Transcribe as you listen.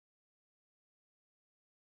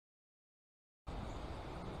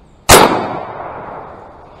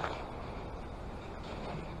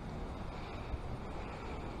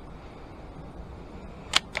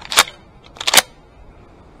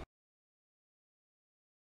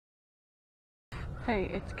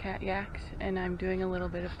Hey, it's KatYaks, and I'm doing a little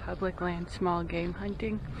bit of public land small game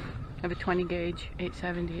hunting. I have a 20 gauge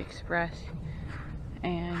 870 Express,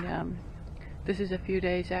 and this is a few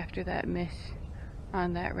days after that miss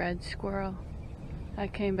on that red squirrel. I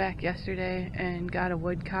came back yesterday and got a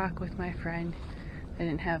woodcock with my friend. I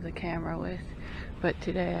didn't have the camera with, but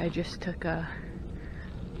today I just took a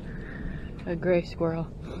gray squirrel.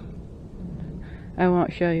 I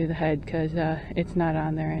won't show you the head because it's not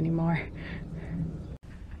on there anymore.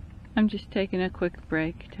 I'm just taking a quick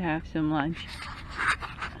break to have some lunch.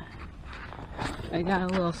 I got a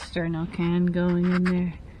little sterno can going in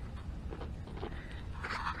there.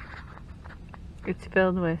 It's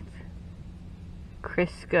filled with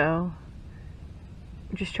Crisco.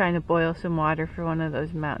 I'm just trying to boil some water for one of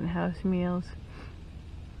those Mountain House meals.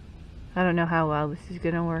 I don't know how well this is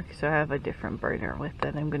going to work, so I have a different burner with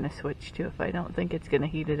that I'm going to switch to if I don't think it's going to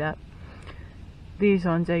heat it up. These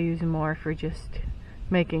ones I use more for just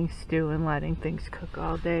making stew and letting things cook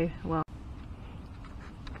all day. Well,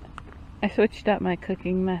 I switched up my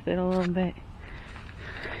cooking method a little bit.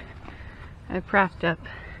 I propped up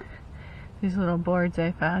these little boards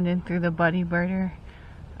I found in through the buddy burner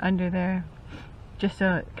under there, just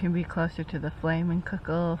so it can be closer to the flame and cook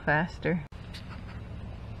a little faster.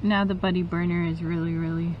 Now the buddy burner is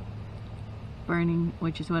really burning,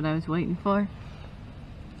 which is what I was waiting for.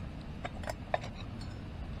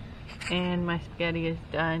 And my spaghetti is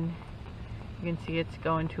done. You can see it's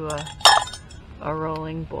going to a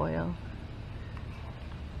rolling boil,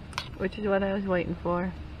 which is what I was waiting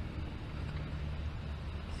for.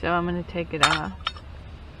 So I'm going to take it off.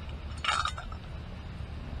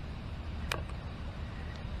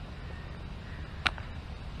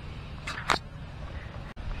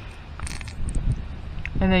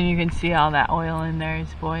 And then you can see all that oil in there is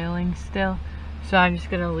boiling still. So I'm just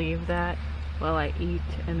going to leave that while I eat,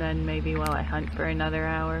 and then maybe while I hunt for another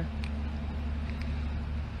hour.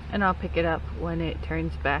 And I'll pick it up when it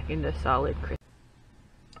turns back into solid crisp.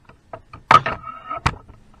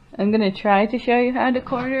 I'm going to try to show you how to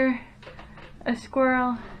quarter a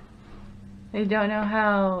squirrel. I don't know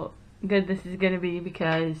how good this is going to be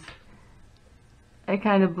because I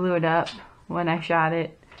kind of blew it up when I shot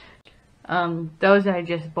it. Those I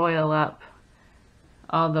just boil up,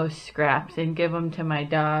 all those scraps, and give them to my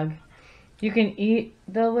dog. You can eat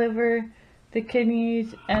the liver, the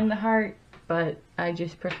kidneys, and the heart, but I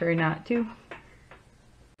just prefer not to.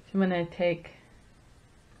 So I'm going to take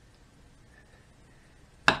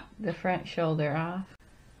the front shoulder off.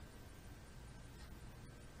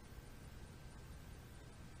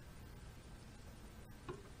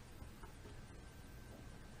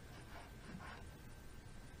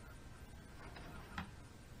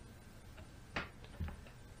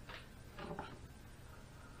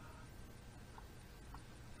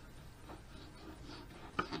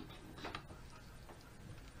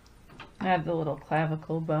 I have the little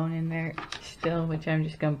clavicle bone in there still, which I'm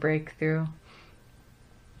just going to break through.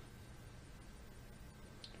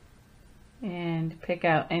 And pick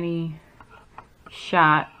out any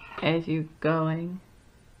shot as you're going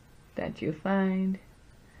that you find.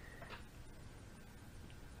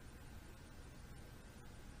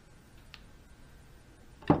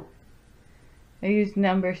 I used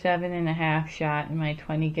number 7.5 shot in my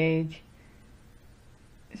 20 gauge,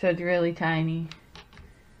 so it's really tiny.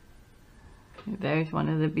 There's one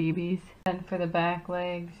of the BBs. And for the back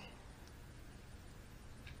legs,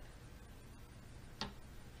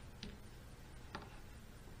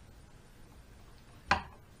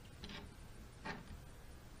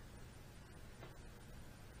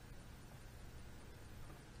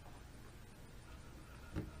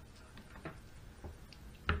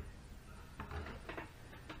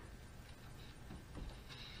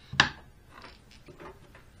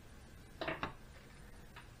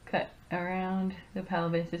 cut around the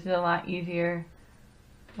pelvis. This is a lot easier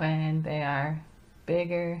when they are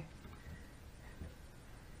bigger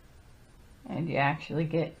and you actually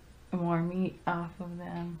get more meat off of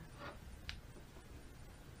them.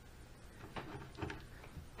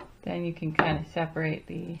 Then you can kind of separate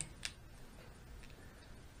the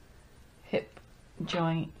hip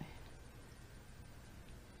joint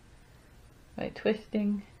by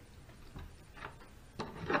twisting.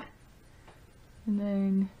 And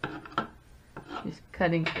then just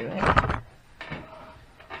cutting through it.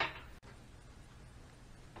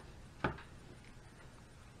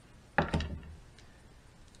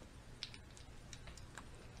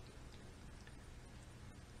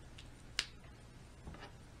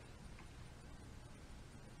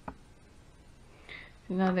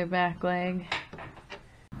 Another back leg.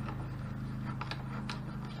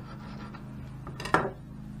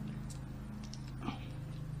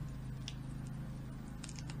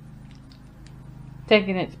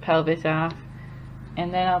 taking its pelvis off,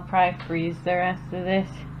 and then I'll probably freeze the rest of this.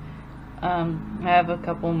 I have a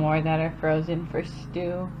couple more that are frozen for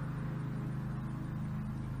stew.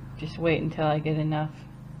 Just wait until I get enough.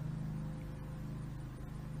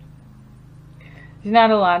 There's not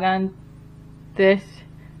a lot on this,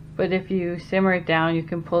 but if you simmer it down, you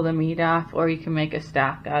can pull the meat off, or you can make a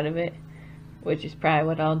stock out of it, which is probably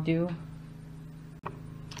what I'll do.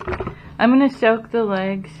 I'm gonna soak the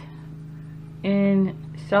legs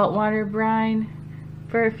in saltwater brine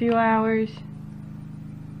for a few hours.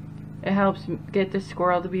 It helps get the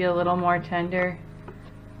squirrel to be a little more tender.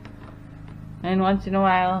 And once in a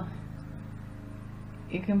while,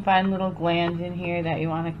 you can find little glands in here that you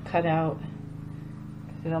want to cut out,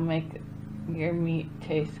 because it'll make your meat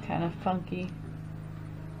taste kind of funky.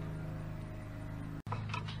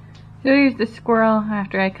 So here's the squirrel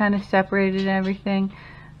after I kind of separated everything.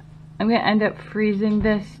 I'm going to end up freezing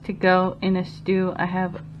this to go in a stew. I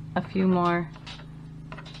have a few more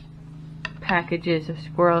packages of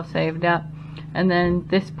squirrel saved up, and then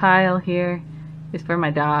this pile here is for my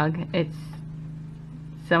dog. It's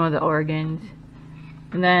some of the organs,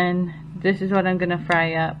 and then this is what I'm gonna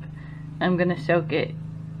fry up. I'm gonna soak it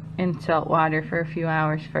in salt water for a few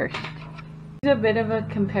hours first. Here's a bit of a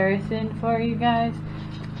comparison for you guys.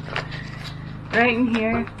 Right in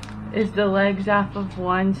here is the legs off of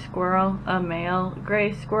one squirrel, a male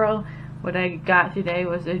gray squirrel. What I got today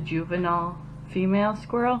was a juvenile female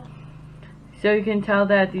squirrel. So you can tell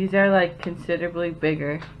that these are like considerably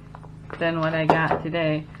bigger than what I got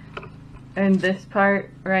today. And this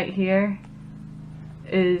part right here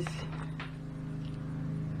is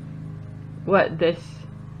what this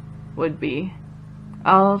would be.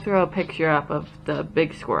 I'll throw a picture up of the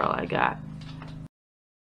big squirrel I got.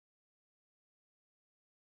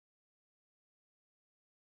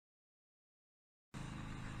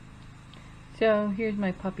 So here's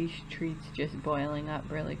my puppy's treats just boiling up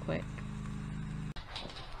really quick.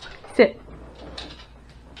 Sit.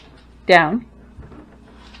 Down.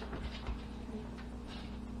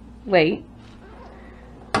 Wait.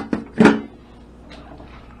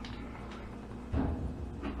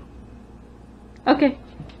 Okay.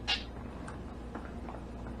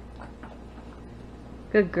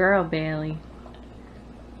 Good girl, Bailey.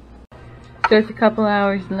 So it's a couple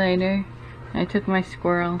hours later. I took my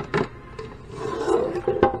squirrel,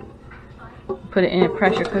 put it in a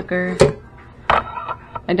pressure cooker.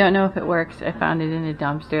 I don't know if it works. I found it in a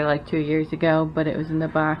dumpster like 2 years ago, but it was in the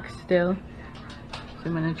box still. So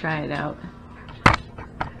I'm going to try it out.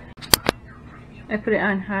 I put it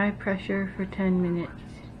on high pressure for 10 minutes.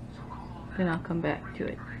 Then I'll come back to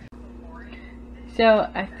it. So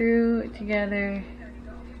I threw together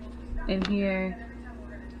in here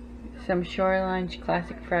some Shoreline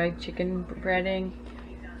classic fried chicken breading,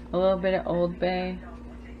 a little bit of Old Bay,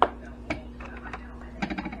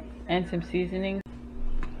 and some seasoning.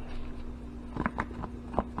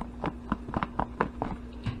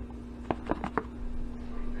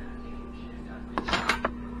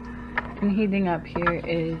 And heating up here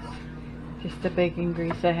is just the bacon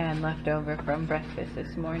grease I had left over from breakfast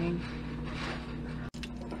this morning.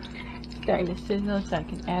 Starting to sizzle, so I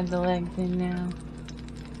can add the legs in now.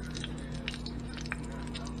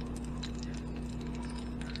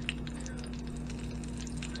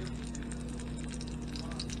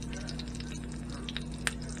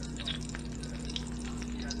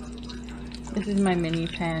 This is my mini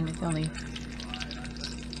pan. It's only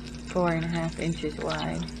 4.5 inches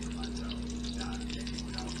wide.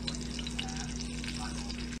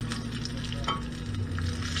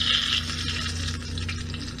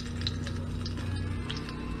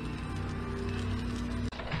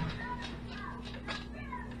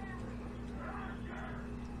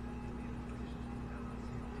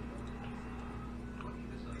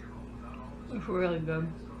 It's really good,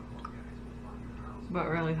 but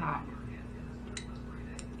really hot.